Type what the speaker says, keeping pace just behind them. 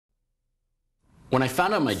When I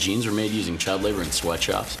found out my jeans were made using child labor in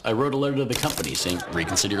sweatshops, I wrote a letter to the company saying,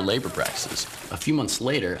 reconsider your labor practices. A few months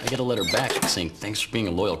later, I get a letter back saying thanks for being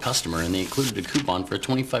a loyal customer, and they included a coupon for a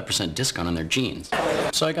 25% discount on their jeans.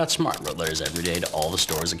 So I got smart, wrote letters every day to all the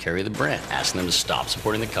stores that carry the brand, asking them to stop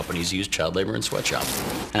supporting the companies who use child labor in sweatshops.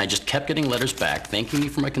 And I just kept getting letters back thanking me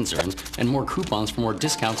for my concerns and more coupons for more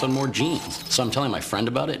discounts on more jeans. So I'm telling my friend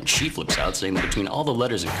about it, and she flips out saying that between all the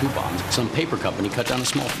letters and coupons, some paper company cut down a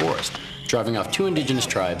small forest, driving off 2 indigenous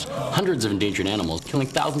tribes, hundreds of endangered animals, killing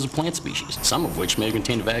thousands of plant species, some of which may have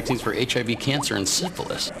contained vaccines for HIV, cancer, and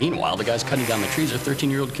syphilis. Meanwhile, the guys cutting down the trees are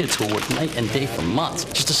 13-year-old kids who will work night and day for months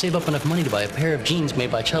just to save up enough money to buy a pair of jeans made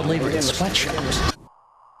by child labor in sweatshops.